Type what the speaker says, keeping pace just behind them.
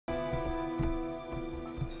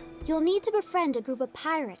You'll need to befriend a group of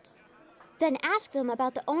pirates. Then ask them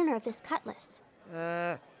about the owner of this cutlass.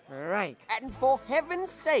 Right. And for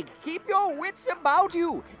heaven's sake, keep your wits about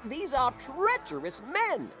you. These are treacherous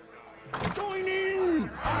men. Join in!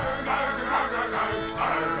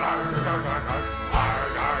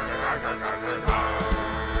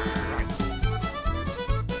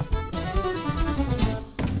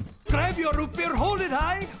 Grab your root beer, hold it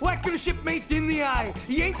high, whack your shipmate in the eye,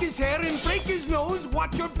 yank his hair and break his nose,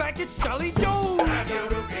 watch your back, it's Jolly Joe. Grab your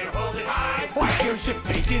root beer, hold it high, whack your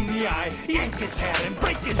shipmate in the eye, yank his hair and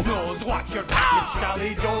break his nose, watch your back, it's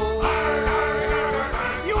Jolly Joe.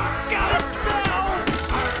 You got it now!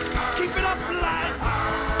 Keep it up, lads!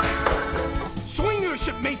 Swing your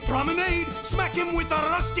shipmate promenade, smack him with a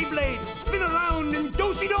rusty blade, spin around and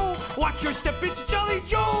do-si-do, watch your step, it's Jolly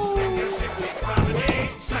Joe! Swing your shipmate promenade,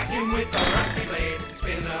 smack him with a rusty blade,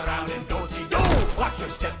 spin around and do-si-do, watch your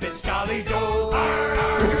step, it's Jolly Joe!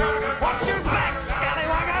 Watch your back,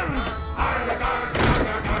 scallywaggons!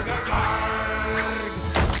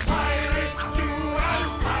 Pirates do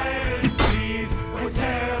as pirates please, we're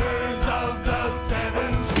terrors of the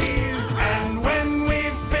seven seas, and when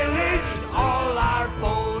we've pillaged all our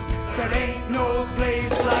foes, there ain't no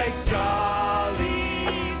place like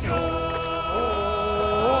Jolly Joe.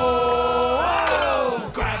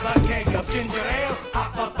 Grab a keg of ginger ale,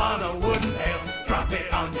 hop up on a wooden pail, drop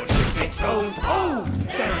it on your shipmate's toes. Oh!